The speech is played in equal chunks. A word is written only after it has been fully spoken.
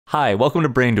Hi, welcome to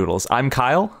Brain Doodles. I'm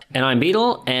Kyle. And I'm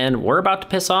Beetle, and we're about to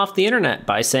piss off the internet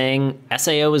by saying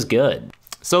SAO is good.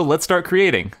 So let's start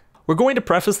creating. We're going to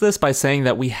preface this by saying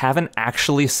that we haven't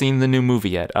actually seen the new movie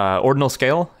yet. Ordinal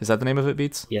Scale, is that the name of it,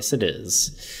 Beats? Yes, it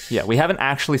is. Yeah, we haven't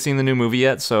actually seen the new movie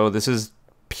yet, so this is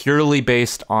purely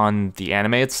based on the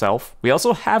anime itself. We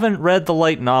also haven't read the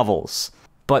light novels.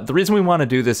 But the reason we want to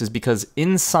do this is because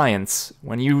in science,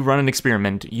 when you run an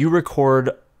experiment, you record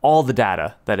all the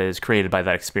data that is created by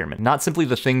that experiment, not simply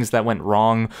the things that went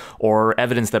wrong or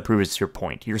evidence that proves your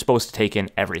point. You're supposed to take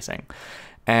in everything.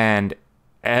 And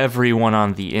everyone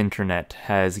on the internet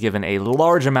has given a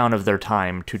large amount of their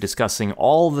time to discussing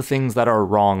all the things that are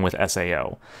wrong with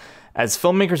SAO. As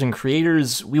filmmakers and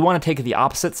creators, we want to take the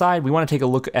opposite side. We want to take a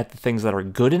look at the things that are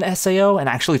good in SAO and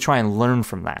actually try and learn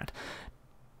from that.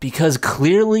 Because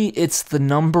clearly it's the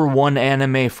 #1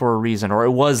 anime for a reason, or it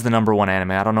was the #1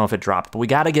 anime. I don't know if it dropped, but we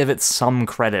gotta give it some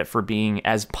credit for being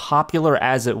as popular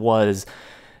as it was,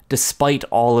 despite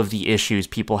all of the issues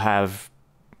people have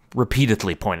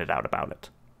repeatedly pointed out about it.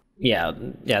 Yeah,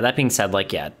 that being said,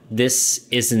 this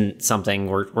isn't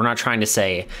something we're not trying to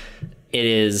say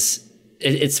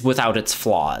it's without its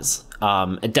flaws.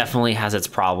 It definitely has its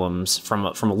problems from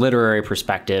a literary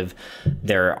perspective.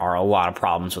 There are a lot of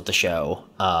problems with the show.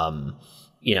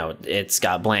 It's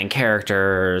got bland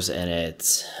characters, and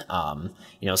it's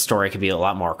story could be a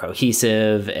lot more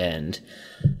cohesive, and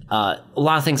a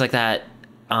lot of things like that.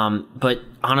 But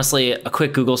honestly, a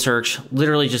quick Google search,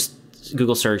 literally just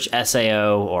Google search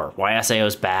SAO or why SAO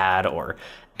is bad or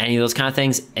any of those kind of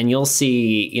things, and you'll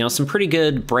see some pretty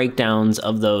good breakdowns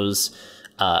of those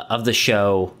of the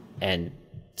show. And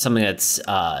something that's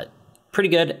pretty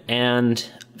good and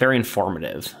very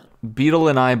informative. Beetle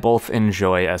and I both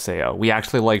enjoy SAO. We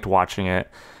actually liked watching it.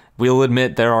 We'll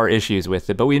admit there are issues with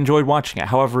it, but we enjoyed watching it.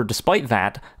 However, despite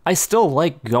that, I still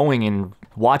like going and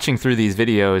watching through these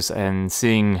videos and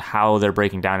seeing how they're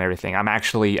breaking down everything. I'm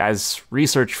actually, as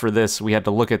research for this, we had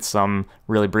to look at some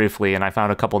really briefly, and I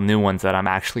found a couple new ones that I'm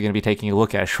actually going to be taking a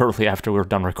look at shortly after we're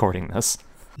done recording this.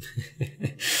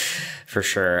 For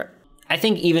sure. I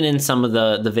think even in some of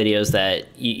the videos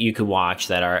that you could watch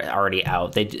that are already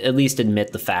out, they at least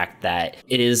admit the fact that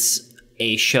it is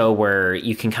a show where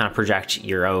you can kind of project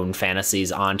your own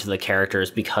fantasies onto the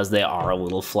characters because they are a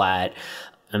little flat.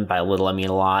 And by a little, I mean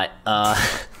a lot.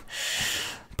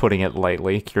 Putting it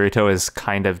lightly, Kirito is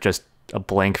kind of just a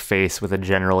blank face with a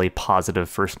generally positive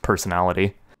first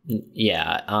personality.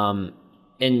 Yeah.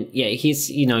 And yeah, he's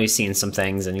seen some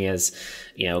things and he has,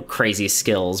 crazy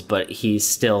skills, but he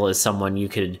still is someone you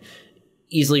could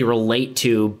easily relate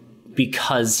to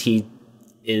because he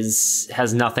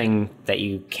has nothing that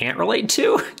you can't relate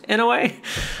to in a way.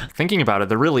 Thinking about it,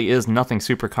 there really is nothing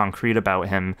super concrete about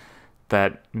him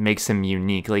that makes him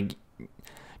unique. Like,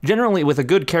 generally with a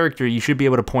good character, you should be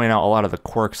able to point out a lot of the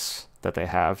quirks that they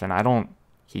have, and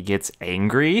he gets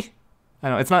angry. I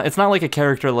don't know, it's not like a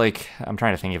character like, I'm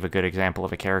trying to think of a good example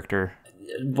of a character.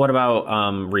 What about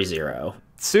ReZero?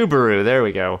 Subaru, there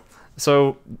we go.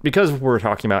 So, because we're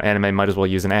talking about anime, might as well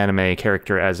use an anime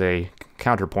character as a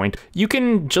counterpoint. You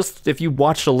can just, if you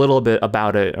watched a little bit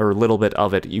about it, or a little bit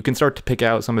of it, you can start to pick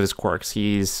out some of his quirks.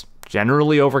 He's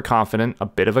generally overconfident, a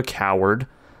bit of a coward.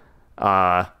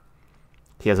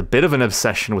 He has a bit of an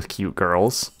obsession with cute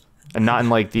girls. And not in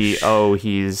like the,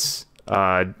 he's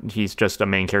just a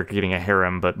main character getting a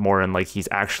harem, but more in like he's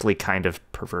actually kind of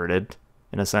perverted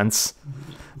in a sense.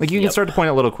 Like you can start to point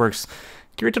out little quirks.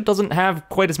 Kirito doesn't have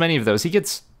quite as many of those. He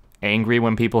gets angry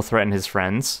when people threaten his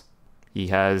friends. He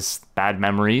has bad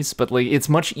memories, but like it's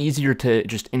much easier to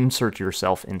just insert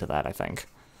yourself into that, I think.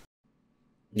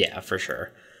 Yeah, for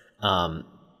sure.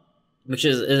 Which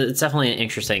is, it's definitely an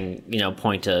interesting,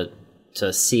 point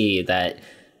to see that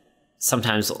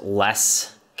sometimes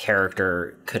less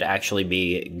character could actually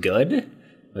be good,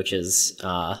 which is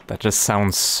that just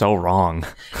sounds so wrong.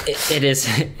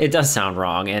 It does sound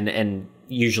wrong, and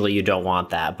usually you don't want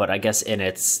that, but I guess in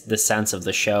the sense of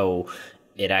the show,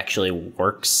 it actually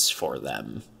works for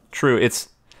them. True. It's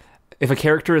if a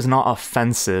character is not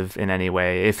offensive in any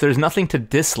way, if there's nothing to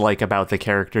dislike about the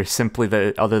character simply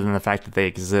other than the fact that they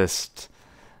exist,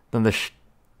 then the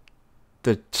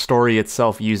story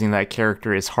itself using that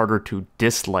character is harder to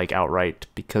dislike outright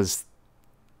because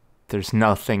there's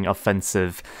nothing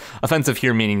offensive. Offensive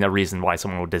here meaning the reason why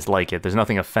someone would dislike it. There's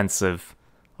nothing offensive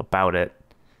about it,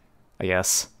 I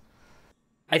guess.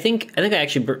 I think that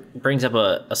actually brings up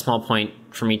a small point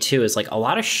for me too, is like a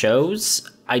lot of shows,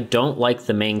 I don't like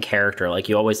the main character. Like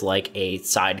you always like a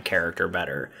side character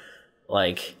better.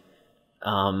 Like,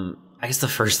 I guess the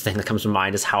first thing that comes to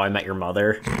mind is How I Met Your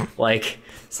Mother. Like,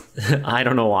 I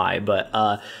don't know why,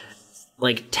 but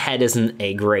like Ted isn't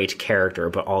a great character,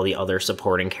 but all the other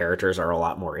supporting characters are a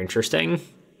lot more interesting.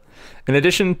 In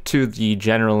addition to the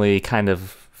generally kind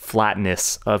of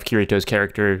flatness of Kirito's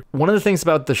character, one of the things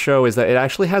about the show is that it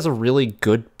actually has a really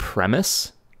good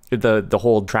premise. The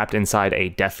whole trapped inside a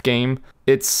death game.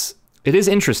 It is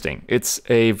interesting. It's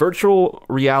a virtual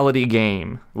reality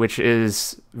game, which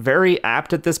is very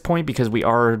apt at this point because we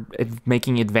are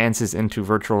making advances into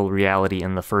virtual reality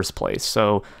in the first place.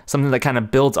 So something that kind of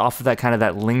builds off of that kind of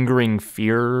that lingering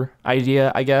fear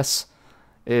idea, I guess,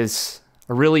 is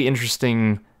a really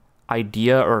interesting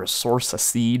idea or a source, a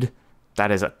seed.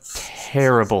 That is a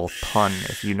terrible pun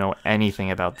if you know anything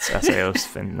about this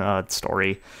SAO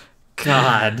story.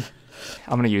 God.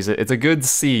 I'm going to use it. It's a good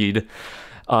seed.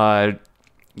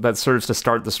 That serves to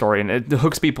start the story, and it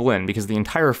hooks people in because the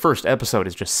entire first episode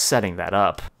is just setting that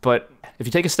up. But if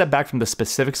you take a step back from the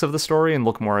specifics of the story and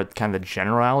look more at kind of the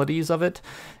generalities of it,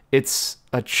 it's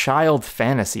a child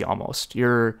fantasy almost.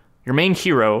 Your main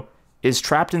hero is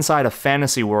trapped inside a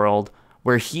fantasy world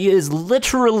where he is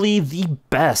literally the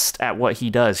best at what he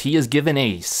does. He is given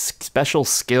a special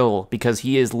skill because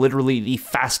he is literally the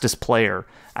fastest player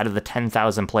out of the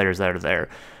 10,000 players that are there,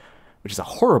 which is a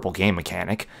horrible game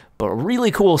mechanic, but a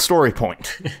really cool story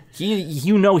point. He's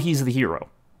the hero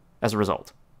as a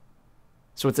result.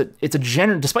 So it's a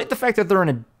despite the fact that they're in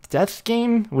a death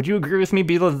game, would you agree with me,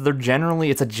 Bila, that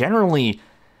it's a generally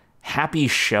happy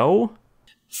show?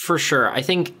 For sure. I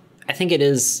think it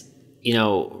is,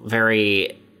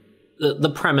 very,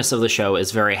 the premise of the show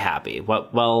is very happy.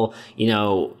 Well,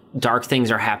 dark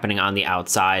things are happening on the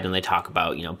outside, and they talk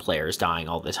about, players dying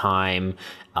all the time.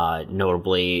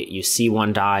 Notably, you see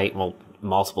one die. Well,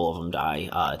 multiple of them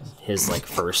die. His first.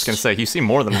 I was gonna say you see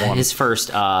more than one. His first,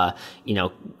 clan,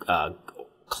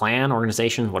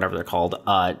 organization, whatever they're called,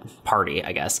 party,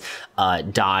 I guess,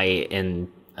 die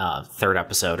in third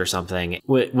episode or something.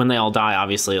 When they all die,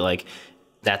 obviously,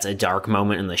 that's a dark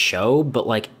moment in the show,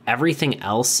 but everything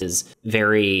else is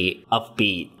very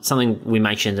upbeat. Something we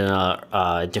mentioned in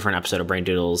a different episode of Brain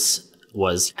Doodles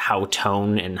was how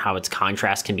tone and how its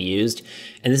contrast can be used.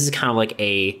 And this is kind of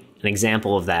an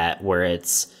example of that, where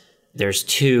there's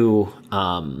two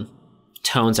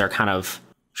tones that are kind of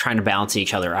trying to balance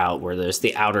each other out, where there's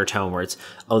the outer tone where it's,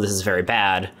 oh, this is very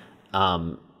bad.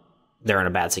 They're in a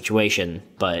bad situation,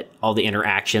 but all the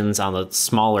interactions on the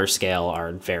smaller scale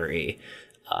are very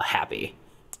happy.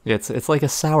 Yeah, it's like a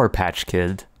Sour Patch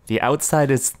Kid. The outside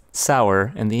is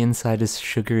sour and the inside is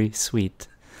sugary sweet.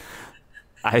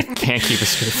 I can't keep a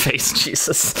straight face,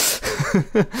 Jesus.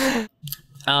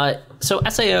 So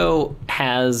SAO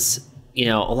has,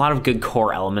 a lot of good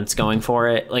core elements going for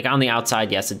it. On the outside,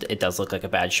 yes, it does look like a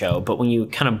bad show, but when you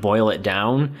kind of boil it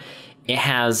down, it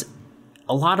has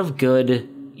a lot of good,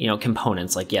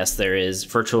 components. Yes, there is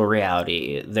virtual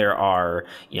reality. There are,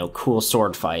 cool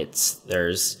sword fights.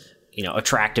 There's,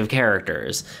 attractive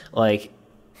characters.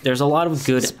 There's a lot of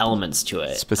good elements to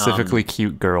it. Specifically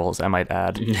cute girls, I might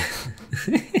add.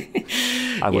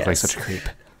 I look like such a creep.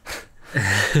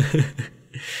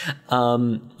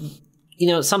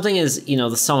 Something is,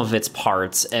 the sum of its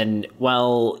parts, and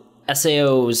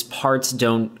SAO's parts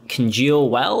don't congeal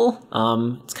well.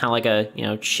 It's kind of like a,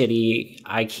 shitty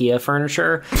IKEA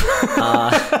furniture.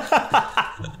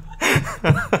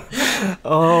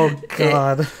 Oh,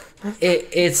 God.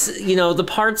 It's the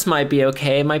parts might be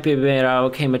okay, might be made out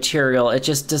of okay material. It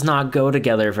just does not go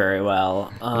together very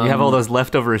well. You have all those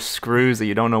leftover screws that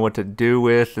you don't know what to do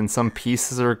with, and some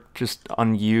pieces are just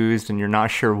unused, and you're not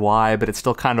sure why, but it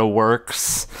still kind of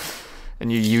works,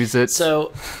 and you use it.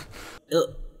 So,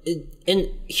 and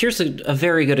here's a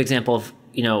very good example of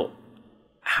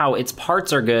how its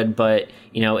parts are good, but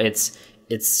its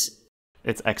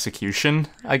execution,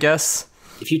 I guess.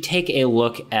 If you take a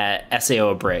look at SAO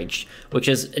Abridged, which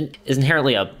is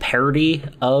inherently a parody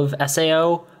of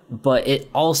SAO, but it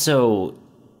also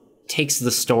takes the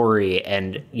story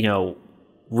and,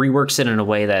 reworks it in a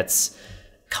way that's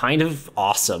kind of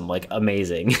awesome,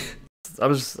 amazing. I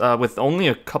was with only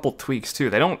a couple tweaks,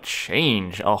 too. They don't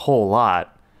change a whole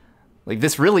lot.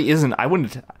 This really isn't... I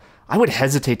would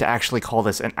hesitate to actually call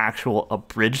this an actual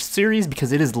abridged series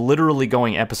because it is literally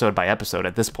going episode by episode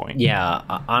at this point. Yeah,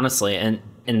 honestly, and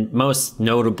most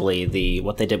notably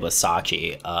what they did with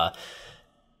Sachi.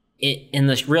 In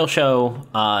the real show,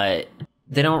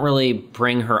 they don't really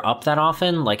bring her up that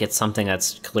often. It's something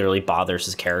that's clearly bothers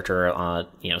his character on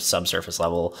a subsurface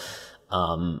level.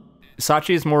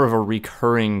 Sachi is more of a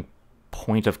recurring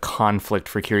point of conflict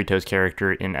for Kirito's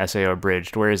character in SAO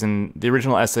Abridged, whereas in the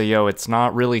original SAO, it's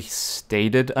not really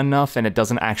stated enough, and it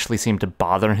doesn't actually seem to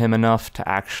bother him enough to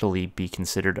actually be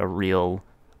considered a real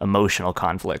emotional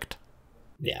conflict.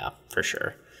 Yeah, for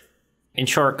sure. In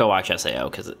short, go watch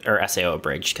SAO or SAO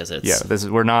Abridged because it's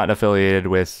we're not affiliated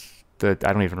with I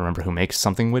don't even remember who makes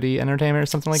Something Witty Entertainment or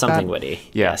something like that. Something Witty.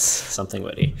 Yeah. Yes, Something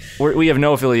Witty. We have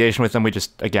no affiliation with them. We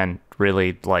just, again,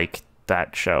 really like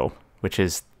that show, which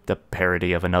is the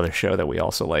parody of another show that we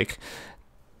also like.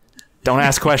 Don't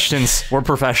ask questions. We're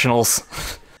professionals.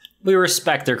 We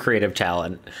respect their creative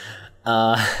talent.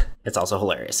 It's also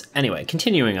hilarious. Anyway,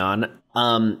 continuing on.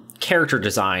 Character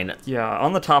design. Yeah,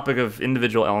 on the topic of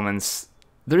individual elements,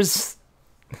 there's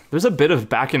a bit of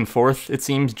back and forth, it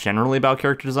seems, generally about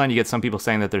character design. You get some people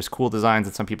saying that there's cool designs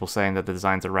and some people saying that the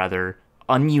designs are rather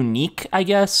ununique, I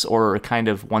guess, or kind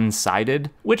of one-sided,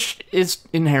 which is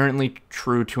inherently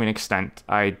true to an extent.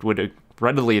 I would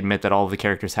readily admit that all of the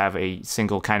characters have a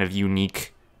single kind of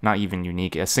unique, not even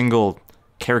unique, a single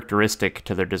characteristic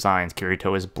to their designs.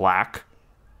 Kirito is black,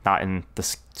 not in the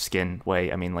skin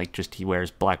way. I mean, like, just he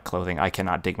wears black clothing. I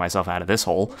cannot dig myself out of this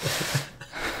hole.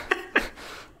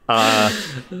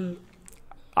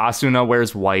 Asuna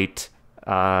wears white.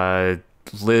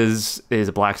 Liz is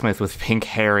a blacksmith with pink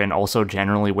hair and also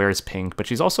generally wears pink, but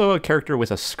she's also a character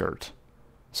with a skirt.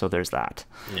 So there's that.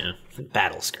 Yeah.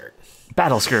 Battle skirt.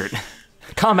 Battle skirt.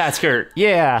 Combat skirt.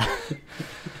 Yeah.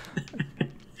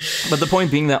 But the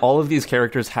point being that all of these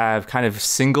characters have kind of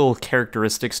single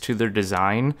characteristics to their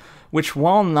design, which,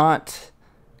 while not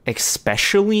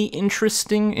especially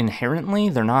interesting inherently,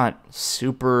 they're not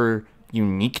super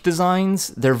unique designs.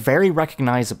 They're very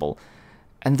recognizable.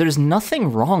 And there's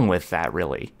nothing wrong with that,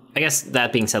 really. I guess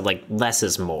that being said, like, less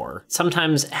is more.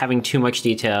 Sometimes having too much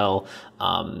detail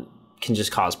can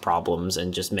just cause problems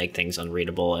and just make things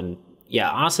unreadable. And yeah,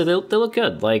 honestly, they look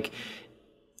good. Like,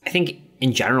 I think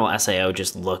in general, SAO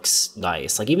just looks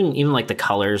nice. Like, even like the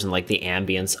colors and like the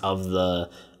ambience of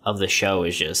the show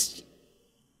is just,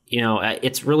 you know,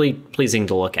 it's really pleasing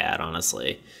to look at,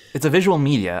 honestly. It's a visual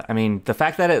media. I mean, the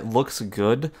fact that it looks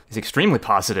good is extremely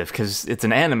positive because it's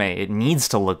an anime. It needs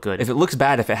to look good. If it looks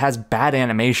bad, if it has bad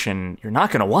animation, you're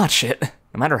not going to watch it,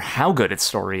 no matter how good its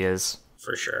story is.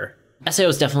 For sure. SAO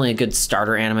is definitely a good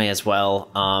starter anime as well.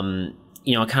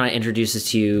 You know, it kind of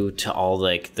introduces you to all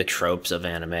like the tropes of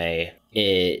anime.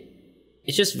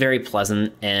 It's just very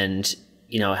pleasant and,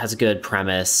 you know, it has a good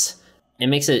premise. It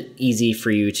makes it easy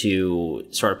for you to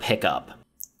sort of pick up.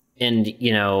 And,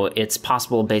 you know, it's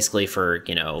possible basically for,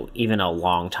 you know, even a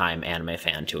long-time anime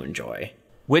fan to enjoy.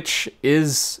 Which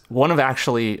is one of,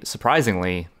 actually,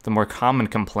 surprisingly, the more common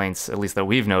complaints, at least that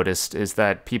we've noticed, is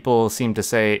that people seem to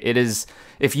say it is,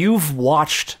 if you've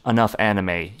watched enough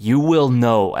anime, you will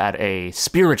know at a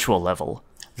spiritual level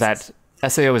that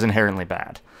SAO is inherently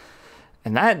bad.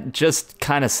 And that just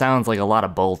kind of sounds like a lot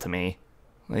of bull to me.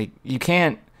 Like, you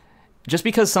can't, just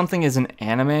because something is an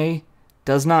anime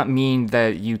does not mean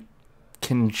that you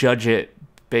can judge it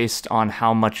based on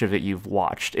how much of it you've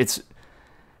watched.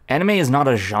 Anime is not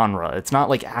a genre. It's not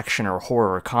like action or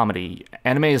horror or comedy.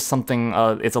 Anime is something,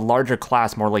 it's a larger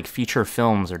class, more like feature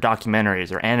films or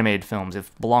documentaries or animated films. It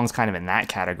belongs kind of in that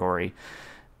category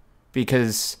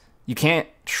because you can't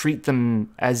treat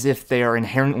them as if they are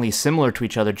inherently similar to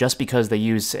each other just because they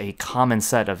use a common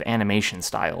set of animation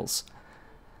styles.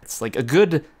 It's like a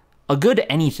good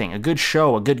anything, a good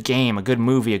show, a good game, a good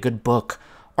movie, a good book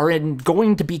are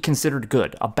going to be considered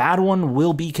good. A bad one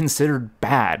will be considered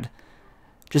bad.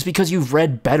 Just because you've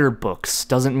read better books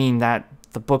doesn't mean that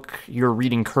the book you're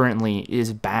reading currently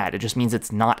is bad. It just means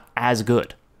it's not as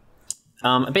good.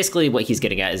 Basically what he's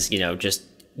getting at is, you know, just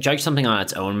judge something on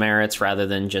its own merits rather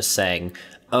than just saying,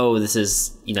 oh, this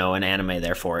is, you know, an anime,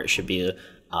 therefore it should be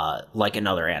like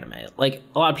another anime. Like,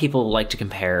 a lot of people like to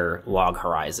compare Log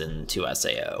Horizon to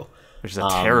SAO. Which is a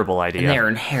terrible idea. And they're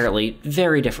inherently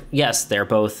very different. Yes, they're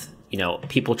both, you know,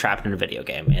 people trapped in a video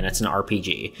game, and it's an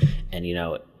RPG. And, you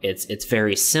know, it's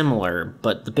very similar,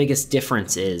 but the biggest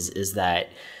difference is that,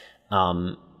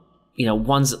 you know,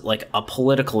 one's like a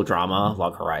political drama,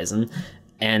 Log Horizon,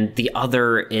 and the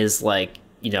other is like,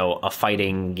 you know, a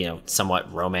fighting, you know,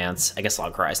 somewhat romance. I guess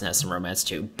Log Horizon has some romance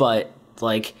too, but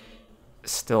like,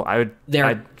 still, I'd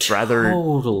rather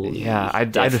totally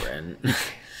different.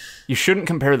 You shouldn't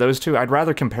compare those two. I'd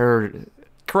rather compare,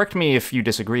 correct me if you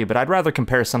disagree, but I'd rather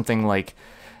compare something like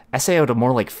SAO to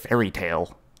more like Fairy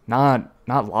Tail, not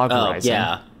Log Horizon.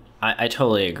 Yeah, I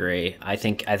totally agree. I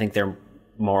think they're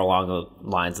more along the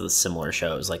lines of the similar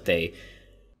shows. Like they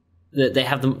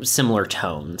have the similar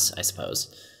tones, I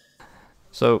suppose.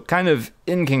 So kind of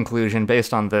in conclusion,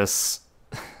 based on this,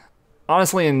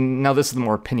 honestly, and now this is the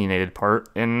more opinionated part,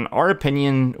 in our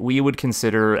opinion, we would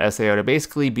consider SAO to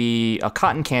basically be a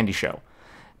cotton candy show.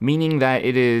 meaning that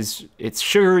it's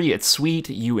sugary, it's sweet,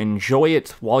 you enjoy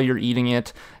it while you're eating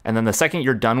it, and then the second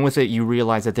you're done with it, you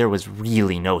realize that there was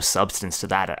really no substance to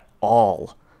that at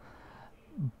all.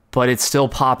 But it's still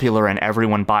popular and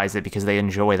everyone buys it because they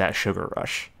enjoy that sugar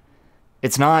rush.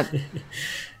 It's not...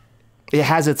 It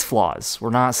has its flaws. We're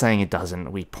not saying it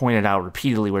doesn't. We pointed out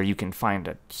repeatedly where you can find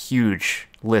a huge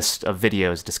list of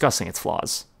videos discussing its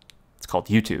flaws. It's called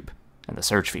YouTube and the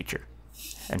search feature.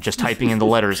 And just typing in the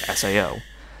letters SAO.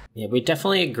 Yeah, we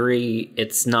definitely agree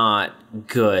it's not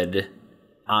good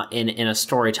in a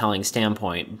storytelling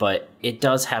standpoint, but it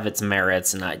does have its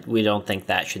merits, and we don't think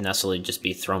that should necessarily just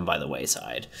be thrown by the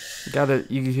wayside.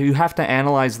 You have to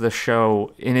analyze the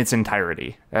show in its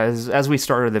entirety, as we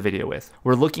started the video with.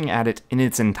 We're looking at it in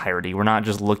its entirety. We're not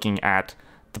just looking at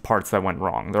the parts that went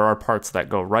wrong. There are parts that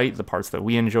go right, the parts that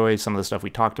we enjoy, some of the stuff we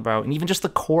talked about, and even just the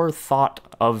core thought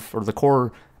of, or the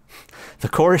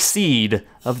core seed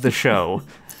of the show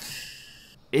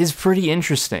is pretty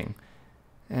interesting.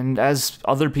 And as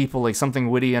other people like Something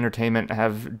Witty Entertainment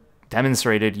have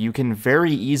demonstrated, you can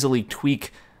very easily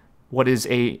tweak what is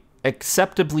a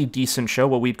acceptably decent show,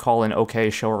 what we'd call an okay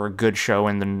show or a good show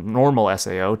in the normal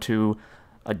SAO, to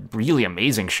a really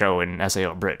amazing show in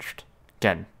SAO Abridged.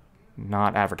 Again,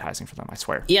 not advertising for them, I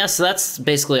swear. Yeah, so that's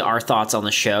basically our thoughts on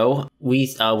the show.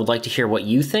 We would like to hear what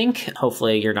you think.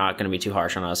 Hopefully you're not going to be too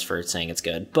harsh on us for saying it's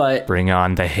good, but... Bring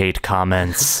on the hate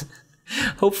comments.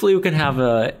 Hopefully we can have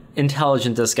a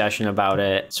intelligent discussion about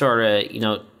it, sort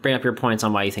of, bring up your points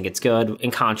on why you think it's good,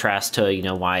 in contrast to,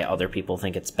 why other people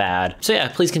think it's bad. So yeah,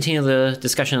 please continue the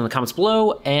discussion in the comments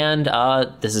below, and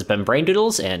this has been Brain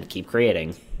Doodles, and keep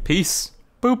creating. Peace.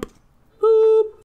 Boop.